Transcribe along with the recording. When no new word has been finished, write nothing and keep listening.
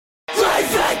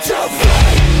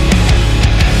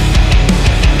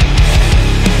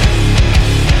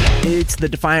It's the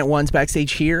Defiant Ones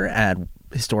backstage here at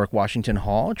historic Washington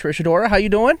Hall. Trish, ADORA, how you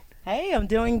doing? Hey, I'm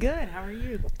doing good. How are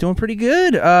you? Doing pretty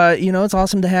good. It's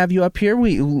awesome to have you up here.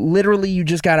 You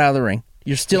just got out of the ring.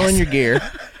 You're still in your gear.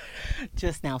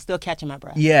 Just now, still catching my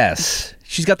breath. Yes.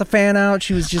 She's got the fan out.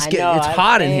 She was just getting, it's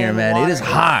hot in here, man. It is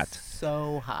hot.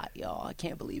 So hot, y'all. I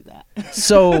can't believe that.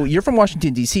 So you're from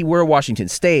Washington, D.C. We're Washington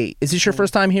State. Is this your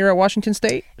first time here at Washington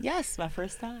State? Yes, my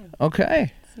first time.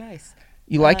 Okay. It's nice.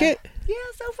 You like it? Yeah,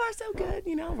 so far so good.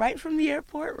 Right from the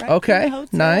airport, right okay. from the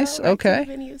hotel, Nice. right Okay. to the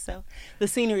venue. So the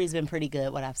scenery's been pretty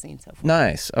good, what I've seen so far.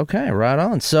 Nice. Okay. Right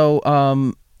on. So,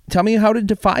 tell me, how did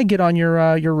Defy get on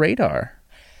your radar?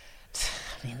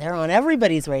 I mean, they're on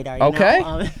everybody's radar. Okay.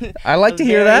 I like to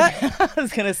hear that. I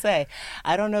was gonna say,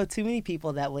 I don't know too many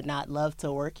people that would not love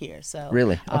to work here. So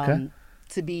really, okay.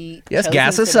 To be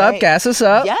gas us up.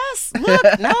 Yes,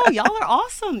 look, no, y'all are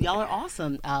awesome.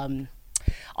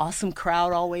 Awesome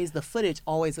crowd always. The footage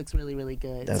always looks really, really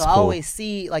good. That's so cool. I always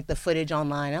see like the footage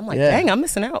online. I'm like, dang, I'm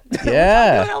missing out.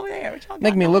 Yeah. What y'all doing over there? What y'all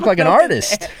Make got me going look like an over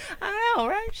artist. there? I know,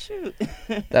 right? Shoot.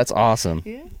 That's awesome.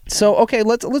 Yeah. So, okay,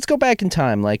 let's go back in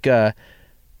time. Like,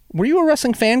 were you a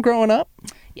wrestling fan growing up?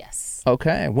 Yes.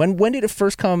 Okay. When did it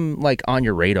first come like on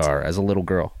your radar as a little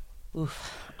girl?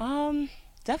 Oof.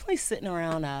 Definitely sitting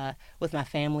around with my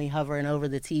family, hovering over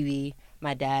the TV.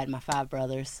 My dad, my 5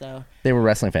 brothers, so they were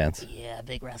wrestling fans. Yeah,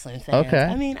 big wrestling fans. Okay.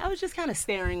 I mean, I was just kind of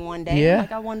staring one day. Yeah.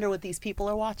 Like, I wonder what these people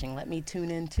are watching. Let me tune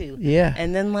in too. Yeah.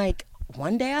 And then like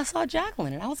one day I saw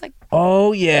Jacqueline, and I was like,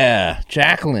 oh yeah,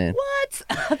 Jacqueline. What?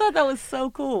 I thought that was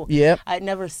so cool. Yep. I'd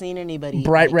never seen anybody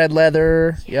bright like, red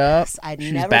leather. Yes, Yep. I'd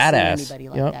She's never badass. seen anybody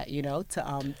like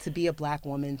that. To be a black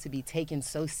woman, to be taken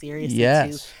so seriously,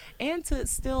 yes. too, and to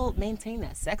still maintain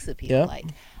that sex appeal. Yep. Like,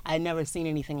 I'd never seen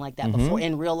anything like that before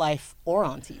in real life or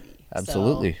on TV.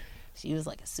 Absolutely. So, she was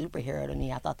like a superhero to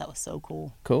me. I thought that was so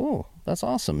cool. Cool. That's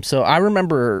awesome. So I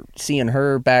remember seeing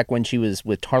her back when she was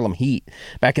with Harlem Heat,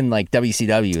 back in like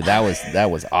WCW. That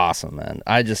was awesome, man.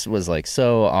 I just was like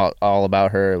so all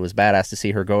about her. It was badass to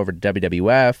see her go over to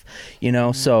WWF,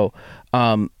 So,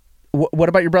 what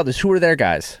about your brothers? Who were their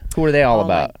guys? Who were they all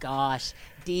about? Oh my gosh.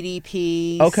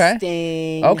 DDP, okay.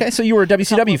 Sting. Okay, so you were a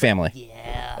WCW family.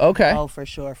 Yeah. Okay. Oh, for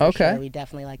sure. For sure. We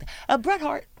definitely like that. Bret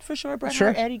Hart, for sure. Bret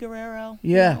Hart, Eddie Guerrero.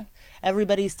 Yeah.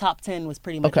 Everybody's top 10 was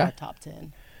pretty much our top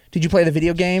 10. Did you play the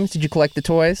video games? Did you collect the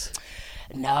toys?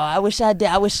 No, I wish I did.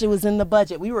 I wish it was in the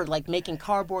budget. We were like making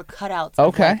cardboard cutouts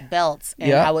of like belts,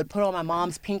 and I would put on my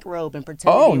mom's pink robe and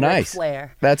pretend to be Ric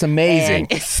Flair. That's amazing.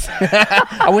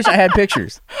 I wish I had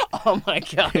pictures. Oh my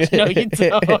gosh, no, you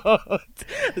don't.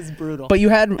 It's brutal. But you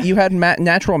had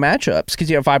natural matchups because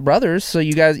you have 5 brothers, so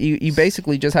you guys you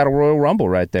basically just had a Royal Rumble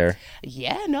right there.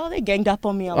 Yeah, no, they ganged up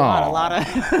on me a lot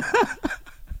of.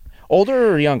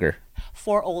 Older or younger?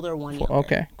 4 older, 1 younger.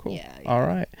 Okay, cool. Yeah. All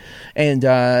right. And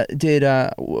did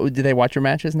they watch your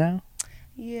matches now?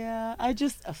 Yeah,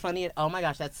 oh my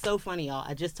gosh, that's so funny, y'all.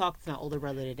 I just talked to my older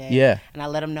brother today. Yeah. And I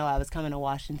let him know I was coming to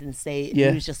Washington State. Yeah.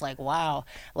 He was just like, wow,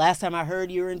 last time I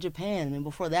heard you were in Japan, and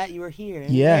before that you were here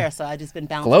and yeah. there. So I just been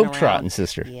bouncing around. Globetrotting,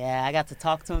 sister. Yeah, I got to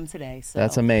talk to him today. So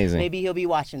that's amazing. Maybe he'll be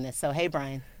watching this. So hey,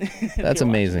 Brian. That's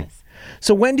amazing.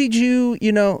 So when did you,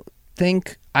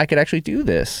 think I could actually do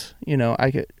this?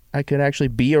 I could actually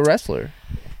be a wrestler.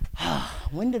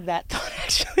 When did that thought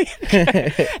actually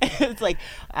It's like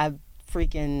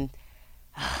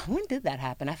when did that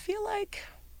happen? I feel like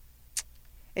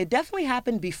it definitely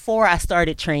happened before I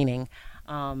started training.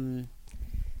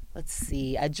 Let's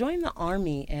see. I joined the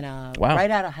Army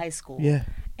right out of high school. Yeah.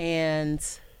 And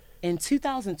in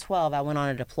 2012, I went on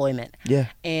a deployment. Yeah.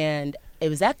 And it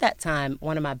was at that time,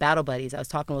 I was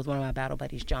talking with one of my battle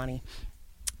buddies, Johnny.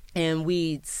 And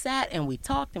we sat and we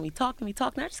talked and we talked and we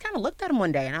talked. And I just kind of looked at him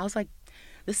one day and I was like,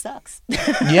 this sucks.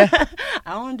 Yeah.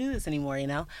 I don't want to do this anymore,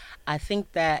 I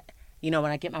think that, when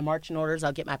I get my marching orders,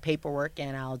 I'll get my paperwork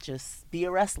and I'll just be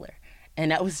a wrestler. And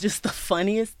that was just the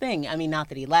funniest thing. I mean, not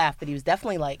that he laughed, but he was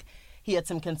definitely like, he had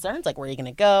some concerns, like, where are you going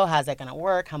to go? How's that going to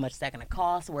work? How much is that going to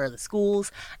cost? Where are the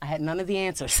schools? I had none of the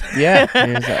answers. Yeah.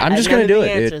 I'm just going to do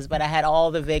it, dude. But I had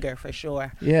all the vigor for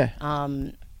sure. Yeah.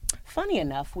 Funny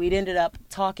enough, we'd ended up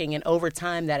talking, and over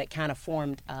time that it kind of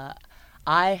formed.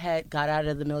 I had got out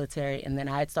of the military, and then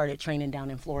I had started training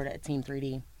down in Florida at Team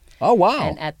 3D. Oh, wow.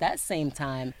 And at that same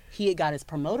time, he had got his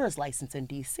promoter's license in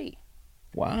D.C.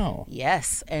 Wow.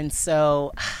 Yes. And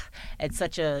so it's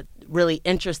such a really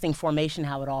interesting formation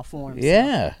how it all forms.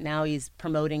 Yeah. So now he's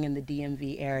promoting in the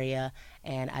DMV area,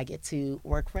 and I get to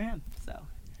work for him. So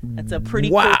It's a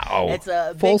pretty wow. cool, it's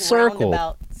a Full big circle.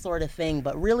 roundabout sort of thing.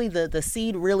 But really, the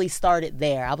seed really started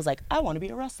there. I was like, I want to be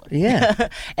a wrestler. Yeah.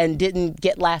 And didn't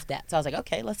get laughed at. So I was like,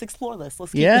 okay, let's explore this.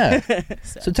 Let's keep Yeah.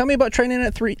 so So tell me about training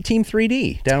at Team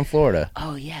 3D down in Florida.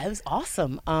 Oh, yeah, it was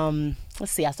awesome.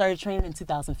 Let's see, I started training in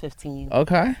 2015.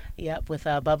 Okay. Yep, with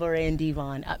Bubba Ray and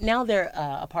Devon. Now they're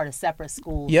a part of separate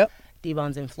schools. Yep.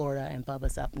 Devon's in Florida and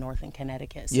Bubba's up north in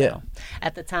Connecticut. So Yeah.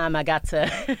 at the time, I got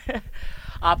to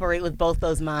operate with both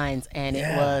those minds, and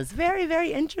it was very,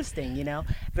 very interesting,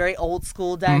 very old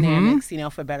school dynamics,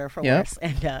 for better or for worse.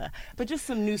 And but just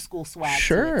some new school swag.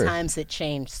 Sure. To it. Times had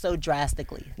changed so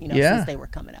drastically, Yeah. since they were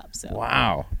coming up. So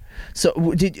Wow. So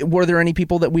were there any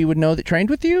people that we would know that trained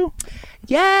with you?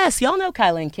 Yes, y'all know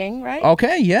Kylan King, right?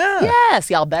 Okay, yeah. Yes,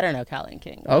 y'all better know Kylan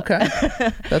King. Okay.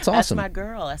 That's awesome.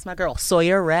 That's my girl.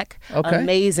 Sawyer Rec. Okay.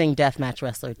 Amazing deathmatch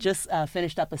wrestler. Just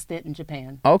finished up a stint in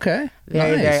Japan. Okay.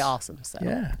 Very, nice. very awesome. So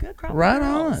Yeah. good crowd. Right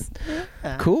girls. on.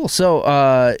 Yeah. Cool.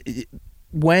 So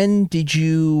when did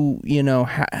you,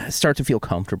 start to feel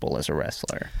comfortable as a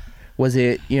wrestler? Was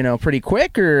it, pretty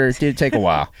quick, or did it take a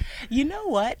while? You know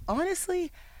what?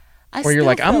 Honestly, Or you're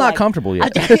like, I'm not comfortable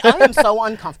yet. I am so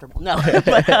uncomfortable. No,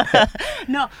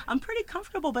 no, I'm pretty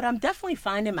comfortable, but I'm definitely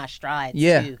finding my stride.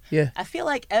 Yeah, too. yeah. I feel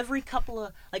like every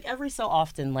so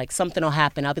often, something will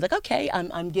happen. I'll be like, okay,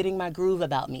 I'm getting my groove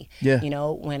about me. Yeah.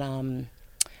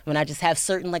 When I just have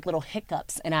certain little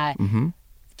hiccups, and I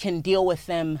can deal with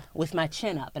them with my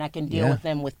chin up, and I can deal with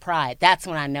them with pride. That's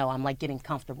when I know I'm getting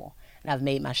comfortable and I've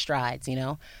made my strides.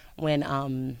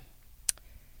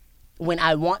 When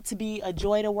I want to be a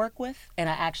joy to work with, and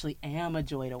I actually am a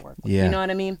joy to work with. Yeah. You know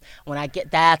what I mean?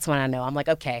 That's when I know. I'm like,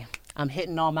 okay, I'm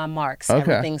hitting all my marks. Okay.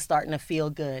 Everything's starting to feel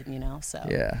good, So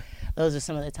Yeah. those are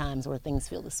some of the times where things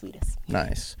feel the sweetest.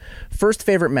 Nice. First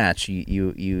favorite match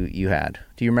you had?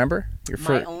 Do you remember?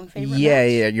 My own favorite Yeah,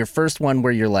 match? yeah. Your first one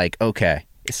where you're like, okay,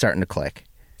 it's starting to click.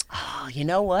 Oh, you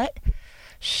know what?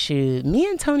 Shoot, me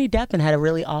and Tony Deppen had a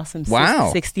really awesome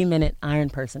 60-minute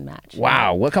Iron Person match.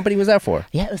 Wow. What company was that for?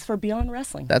 Yeah, it was for Beyond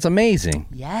Wrestling. That's amazing.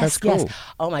 Yes, That's cool. yes.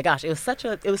 Oh my gosh, it was such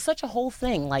a whole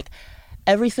thing.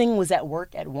 Everything was at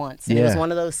work at once. And It was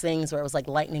one of those things where it was like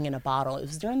lightning in a bottle. It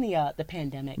was during the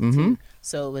pandemic too,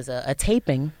 so it was a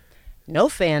taping. No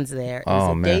fans there. It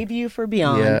was a debut for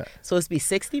Beyond. Yeah. So it was to be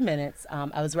 60 minutes.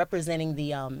 I was representing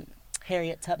the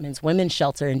Harriet Tubman's Women's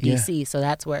Shelter in D.C., so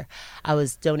that's where I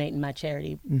was donating my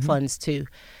charity funds to.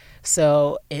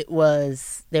 So there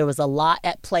was a lot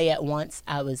at play at once.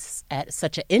 I was at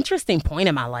such an interesting point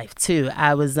in my life, too.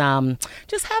 I was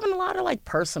just having a lot of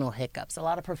personal hiccups, a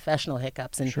lot of professional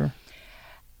hiccups. And Sure.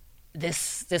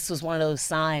 this was one of those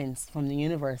signs from the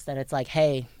universe that it's like,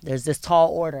 hey, there's this tall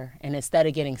order. And instead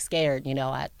of getting scared,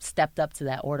 I stepped up to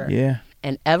that order. Yeah.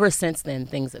 And ever since then,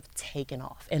 things have taken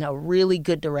off in a really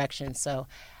good direction. So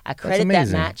I credit that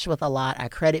match with a lot. I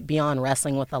credit Beyond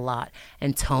Wrestling with a lot.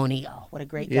 And Tony, oh, what a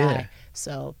great guy.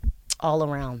 So all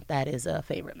around, that is a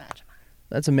favorite match of mine.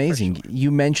 That's amazing. Sure. You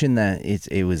mentioned that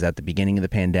it was at the beginning of the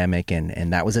pandemic,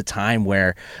 and that was a time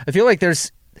where I feel like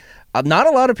there's not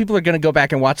a lot of people are going to go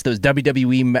back and watch those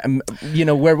WWE,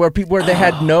 where they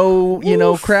had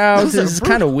no, crowds. It's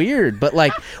kind of weird. But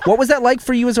what was that like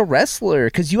for you as a wrestler?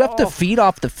 Because you have to feed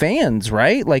off the fans,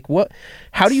 right?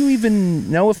 How do you even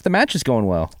know if the match is going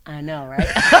well? I know, right?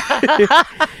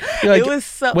 It was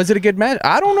so. Was it a good match?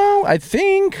 I don't know. I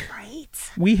think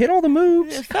we hit all the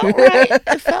moves. It felt right.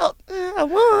 It felt I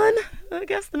won. I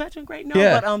guess the match went great. No,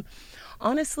 but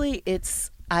honestly,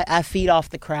 I feed off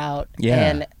the crowd,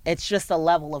 and it's just a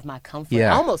level of my comfort.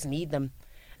 I almost need them.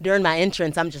 During my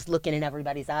entrance, I'm just looking in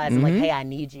everybody's eyes. I'm like, hey, I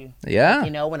need you. Yeah.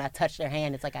 When I touch their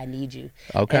hand, it's like, I need you.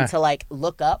 Okay. And to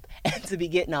look up and to be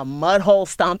getting a mud hole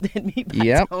stomped in me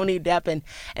by Tony Deppen,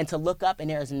 and to look up and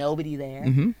there's nobody there.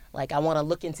 I want to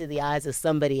look into the eyes of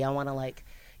somebody. I want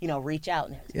to reach out,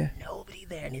 and there's nobody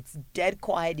there, and it's dead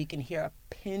quiet. You can hear a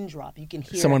pin drop. You can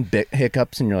hear someone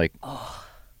hiccups, and you're like, oh.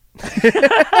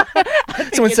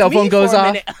 Someone's cell phone goes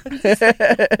off.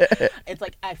 It's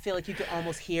like I feel like you could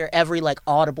almost hear every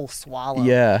audible swallow.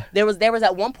 Yeah. There was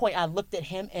at one point I looked at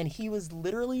him and he was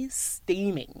literally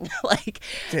steaming. And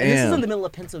this is in the middle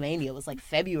of Pennsylvania. It was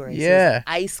February. So it was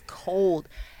ice cold,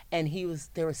 and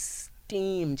there was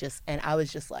steam and I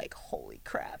was just like, holy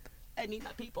crap! I need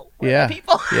my people. Where are my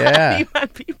people? I need my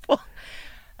people.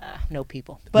 No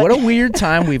people. But what a weird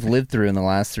time we've lived through in the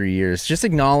last 3 years. Just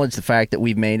acknowledge the fact that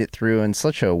we've made it through in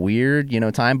such a weird,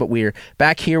 time, but we're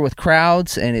back here with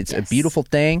crowds, and it's a beautiful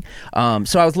thing.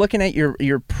 So I was looking at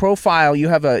your profile. You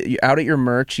have out at your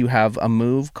merch, you have a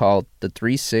move called the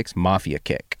 3-6 Mafia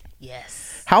Kick.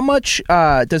 Yes. How much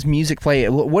does music play?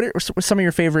 What are some of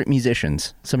your favorite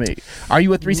musicians? Are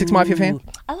you a 3 6 Mafia fan?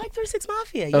 I like 3 6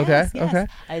 Mafia. Yes, Okay, yes. okay.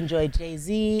 I enjoy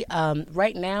Jay-Z.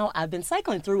 Right now, I've been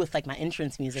cycling through with like my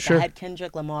entrance music. Sure. I had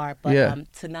Kendrick Lamar, but Yeah.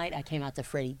 tonight I came out to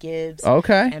Freddie Gibbs.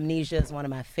 Okay. Amnesia is one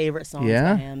of my favorite songs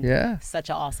Yeah, by him. yeah. Such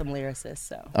an awesome lyricist.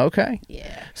 So. Okay.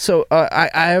 Yeah. So I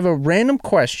have a random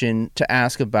question to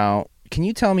ask about. Can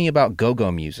you tell me about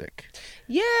go-go music?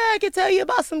 Yeah, I can tell you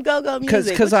about some go-go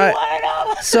music. Because What you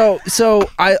want to know? So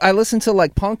I listened to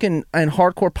like punk and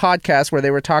hardcore podcasts where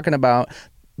they were talking about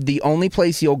the only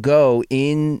place you'll go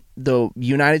in the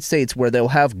United States where they'll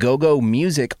have go-go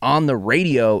music on the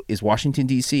radio is Washington,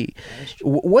 D.C.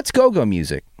 What's go-go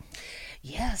music?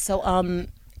 Yeah, so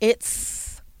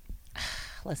it's,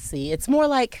 let's see, it's more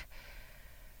like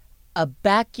a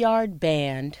backyard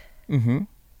band. Mm-hmm.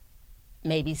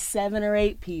 Maybe 7 or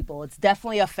 8 people. It's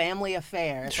definitely a family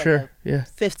affair. It's Sure, like a yeah.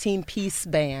 15-piece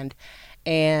band,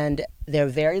 and they're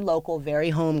very local, very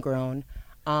homegrown.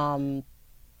 Some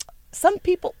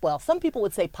people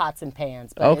would say pots and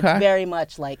pans, but Okay. it's very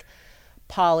much like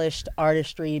polished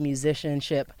artistry,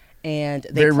 musicianship, and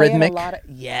they Very play rhythmic? at a lot of,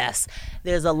 yes.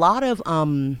 There's a lot of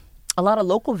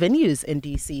local venues in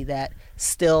DC that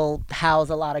still house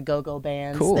a lot of go-go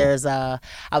bands. Cool. There's I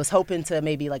was hoping to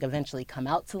maybe like eventually come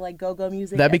out to like go-go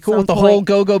music. That'd be at cool some with the point. whole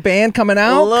go-go band coming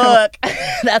out. Look,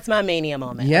 that's my mania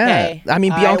moment. Yeah, okay? I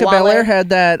mean All Bianca right, Belair Wale. had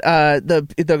that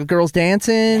the girls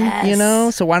dancing, you Yes.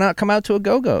 know. So why not come out to a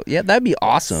go-go? Yeah, that'd be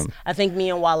awesome. I think me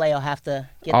and Wale will have to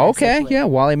get that Okay, situated. yeah,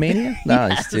 Wale Mania,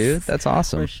 nice Yes. dude, that's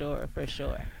awesome. For sure, for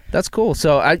sure. That's cool.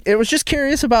 So I was just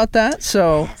curious about that.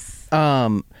 So,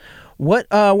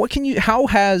 what can you? How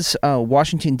has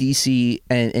Washington D.C.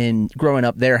 and growing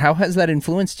up there? How has that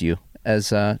influenced you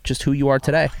as just who you are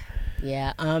today?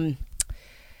 Yeah,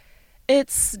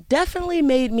 it's definitely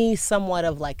made me somewhat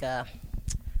of like a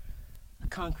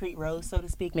concrete rose, so to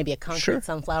speak, maybe a concrete Sure.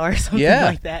 sunflower or something Yeah.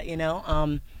 like that, you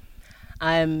know.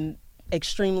 I'm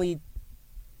extremely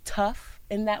tough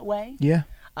in that way. Yeah.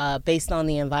 Based on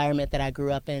the environment that I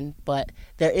grew up in, but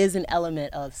there is an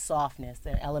element of softness,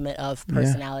 an element of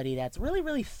personality that's really,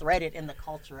 really threaded in the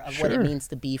culture of what it Sure. means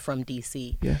to be from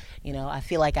DC. Yeah. You know, I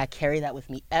feel like I carry that with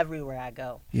me everywhere I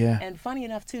go. Yeah. And funny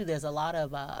enough, too, there's a lot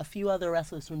of, a few other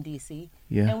wrestlers from DC.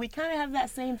 Yeah. And we kind of have that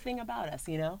same thing about us,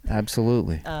 you know?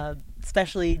 Absolutely.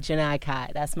 Especially Janai Kai.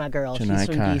 That's my girl. Janai She's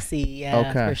from Kai. DC. Yeah,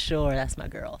 Okay. for sure. That's my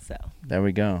girl. So, There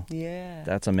we go. yeah.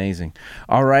 That's amazing.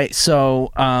 All right.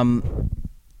 So,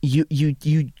 you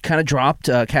kind of dropped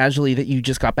casually that you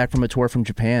just got back from a tour from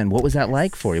Japan. What was that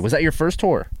like for you? Was that your first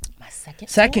tour? My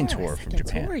second tour from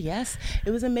Japan. Tour, yes.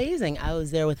 It was amazing. I was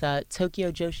there with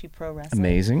Tokyo Joshi Pro Wrestling.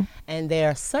 Amazing. And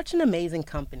they're such an amazing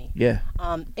company. Yeah.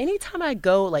 Anytime I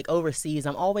go like overseas,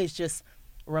 I'm always just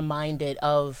reminded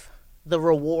of the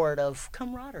reward of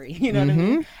camaraderie, you know what I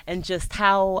mean? And just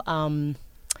how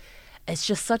it's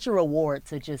just such a reward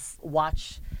to just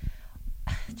watch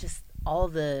just all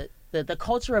the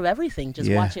culture of everything, just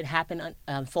watch it happen,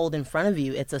 unfold in front of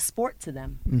you. It's a sport to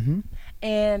them. Mm-hmm.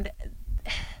 And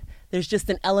there's just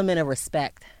an element of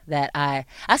respect that I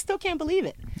still can't believe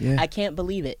it. Yeah. I can't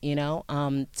believe it, you know,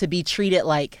 to be treated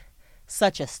like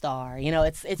such a star. You know,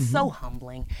 it's so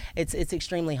humbling. It's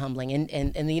extremely humbling. And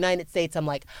in the United States, I'm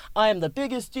like, I am the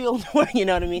biggest deal in the world, you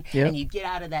know what I mean? Yep. And you get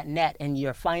out of that net and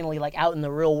you're finally like out in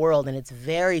the real world, and it's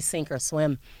very sink or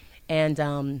swim.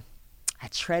 And I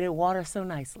treaded water so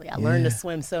nicely. I learned to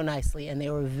swim so nicely, and they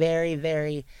were very,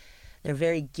 very, they're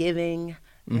very giving,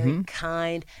 very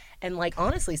kind, and like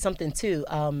honestly, something too.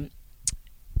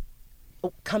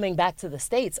 Coming back to the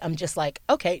States, I'm just like,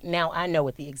 okay, now I know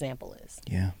what the example is.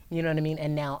 Yeah. You know what I mean?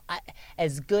 And now,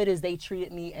 as good as they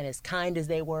treated me, and as kind as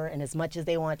they were, and as much as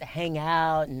they wanted to hang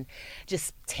out and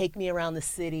just take me around the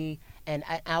city, and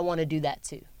I want to do that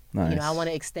too. Nice. You know, I want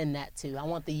to extend that too. I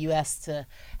want the U.S. to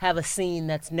have a scene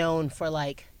that's known for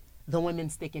like the women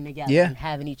sticking together and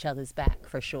having each other's back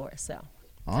for sure. So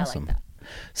Awesome. I like that.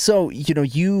 So, you know,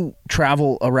 you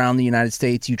travel around the United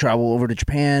States, you travel over to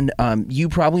Japan. You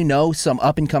probably know some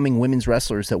up-and-coming women's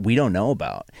wrestlers that we don't know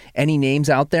about. Any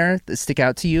names out there that stick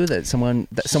out to you, that someone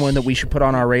that we should put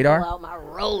on our radar? Well, my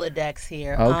Rolodex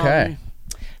here. Okay.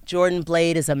 Jordan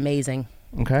Blade is amazing.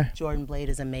 Okay. Jordan Blade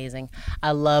is amazing.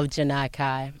 I love Janai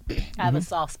Kai. I have a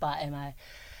soft spot in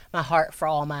heart for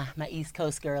all my East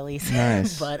Coast girlies.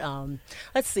 Nice. But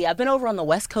let's see. I've been over on the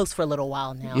West Coast for a little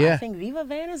while now. Yeah. I think Viva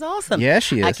Van is awesome. Yeah,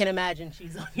 she is. I can imagine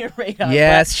she's on your radar.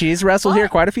 Yes, she's wrestled here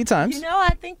quite a few times. You know,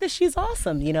 I think that she's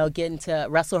awesome. You know, getting to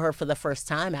wrestle her for the first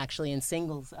time actually in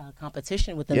singles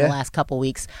competition within the last couple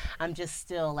weeks. I'm just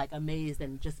still like amazed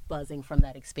and just buzzing from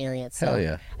that experience. So Hell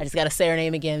yeah. I just got to say her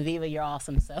name again. Viva, you're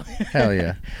awesome. So. Hell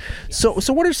yeah. Yes.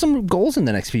 So what are some goals in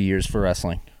the next few years for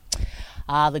wrestling?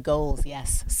 The goals,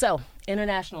 yes. So,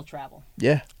 international travel.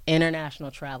 Yeah.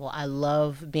 International travel. I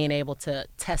love being able to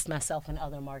test myself in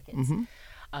other markets.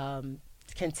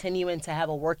 Continuing to have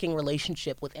a working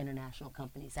relationship with international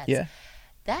companies.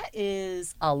 That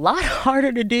is a lot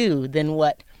harder to do than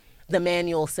what the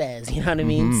manual says. You know what I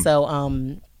mean?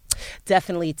 So,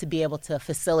 definitely to be able to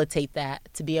facilitate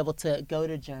that, to be able to go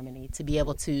to Germany, to be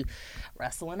able to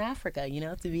wrestle in Africa, you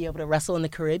know, to be able to wrestle in the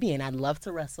Caribbean. I'd love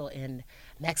to wrestle in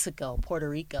Mexico, Puerto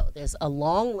Rico. There's a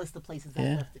long list of places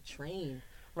I'd love to train.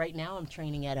 Right now I'm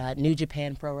training at New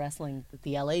Japan Pro Wrestling at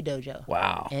the LA dojo.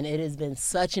 Wow. And it has been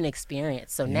such an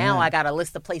experience. So now I got a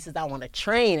list of places I want to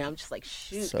train. I'm just like,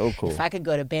 shoot. So cool. If I could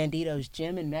go to Bandito's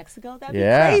gym in Mexico, that'd be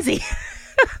crazy.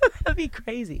 That'd be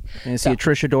crazy. And see a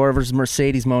Trish ADORA versus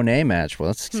Mercedes Moné match. Well,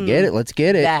 let's get it. Let's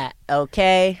get it. That,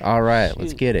 okay. All right,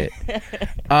 let's get it.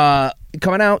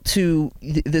 Coming out to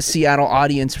the Seattle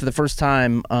audience for the first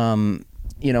time,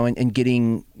 you know, and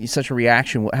getting such a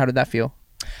reaction. How did that feel?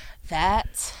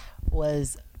 That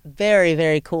was very,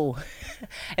 very cool.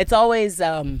 It's always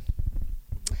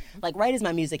like right as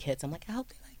my music hits, I'm like, I hope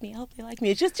they like me. I hope they like me.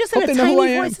 It's just in a tiny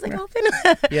voice. It's like, I hope they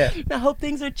know. I hope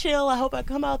things are chill. I hope I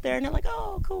come out there and they're like,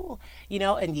 oh, cool. You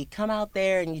know, and you come out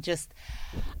there and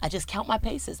I just count my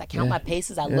paces. I count my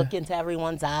paces. I look into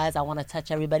everyone's eyes. I want to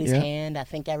touch everybody's hand. I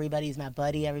think everybody's my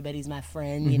buddy. Everybody's my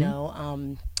friend, you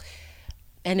know.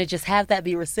 And to just have that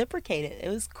be reciprocated. It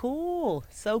was cool.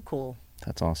 So cool.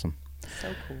 That's awesome.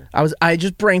 So cool. I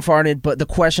just brain farted, but the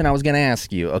question I was going to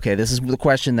ask you, okay, this is the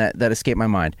question that escaped my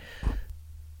mind.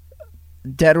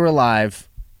 Dead or alive,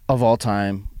 of all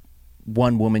time,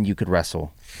 one woman you could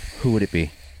wrestle, who would it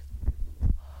be?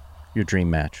 Your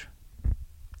dream match.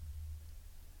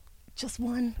 Just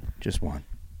one? Just one.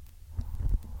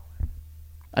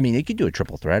 I mean, you could do a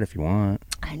triple threat if you want.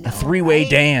 I know, a three-way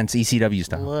right? dance, ECW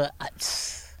style. Look,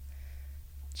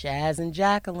 Jazz and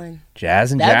Jacqueline.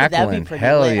 Jazz and Jacqueline. That'd be pretty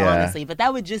Hell lit, yeah. honestly. But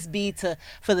that would just be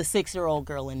for the 6-year-old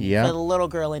girl in me, for the little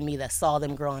girl in me that saw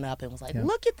them growing up and was like,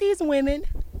 look at these women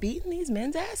beating these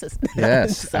men's asses.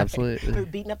 Yes, absolutely. Or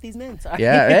beating up these men, sorry.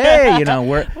 Yeah, hey, you know,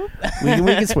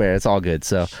 we can swear. It's all good.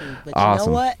 So, but awesome. You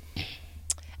know what?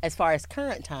 As far as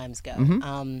current times go,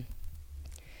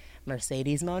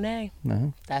 Mercedes Moné.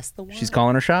 That's the one. She's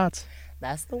calling her shots.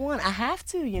 That's the one. I have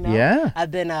to, you know. Yeah. I've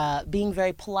been being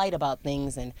very polite about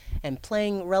things and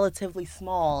playing relatively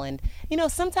small. And, you know,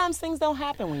 sometimes things don't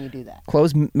happen when you do that.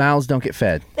 Closed mouths don't get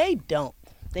fed. They don't.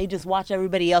 They just watch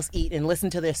everybody else eat and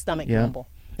listen to their stomach grumble.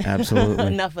 Absolutely.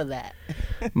 Enough of that.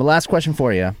 My last question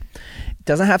for you. It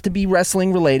doesn't have to be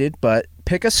wrestling related, but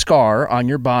pick a scar on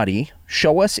your body.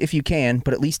 Show us if you can,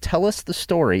 but at least tell us the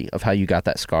story of how you got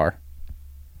that scar.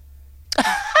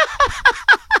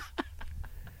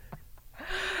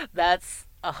 That's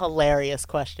a hilarious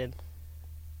question.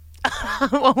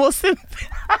 Almost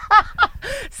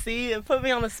see, it put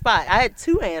me on the spot. I had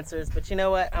 2 answers, but you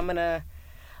know what? I'm gonna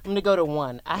go to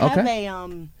one. I have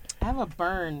a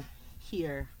burn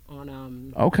here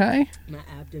on my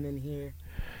abdomen here.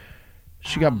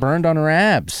 She got burned on her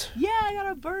abs. Yeah, I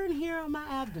got a burn here on my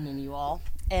abdomen, you all,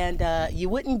 and you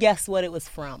wouldn't guess what it was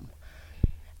from.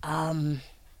 I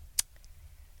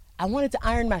wanted to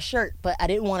iron my shirt, but I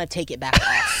didn't want to take it back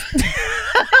off.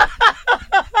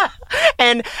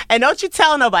 And don't you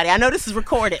tell nobody. I know this is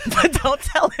recorded, but don't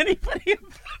tell anybody.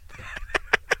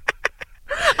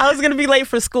 I was going to be late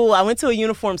for school. I went to a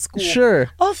uniform school. Sure.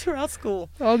 All throughout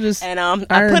school. I'll just and I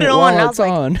put it on. And I was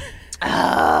like,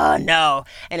 oh, no.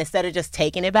 And instead of just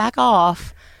taking it back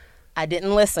off, I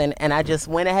didn't listen. And I just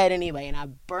went ahead anyway. And I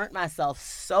burnt myself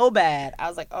so bad. I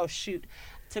was like, oh, shoot.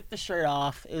 Took the shirt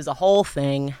off. It was a whole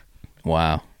thing.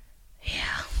 Wow. Yeah.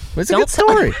 But it's a good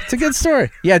story. It's a good story.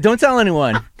 Yeah, don't tell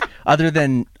anyone other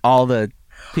than all the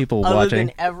people watching. Other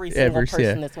than every single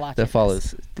person that's watching. That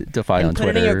follows Defy on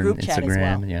Twitter and your group and chat Instagram.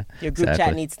 As well. Yeah, your group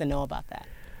chat needs to know about that.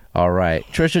 All right.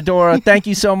 Trish ADORA, thank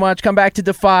you so much. Come back to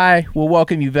Defy. We'll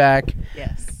welcome you back.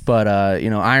 Yes. But, you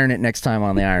know, iron it next time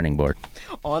on the ironing board.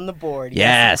 On the board.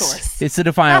 Yes. Of course. It's the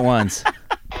Defiant Ones.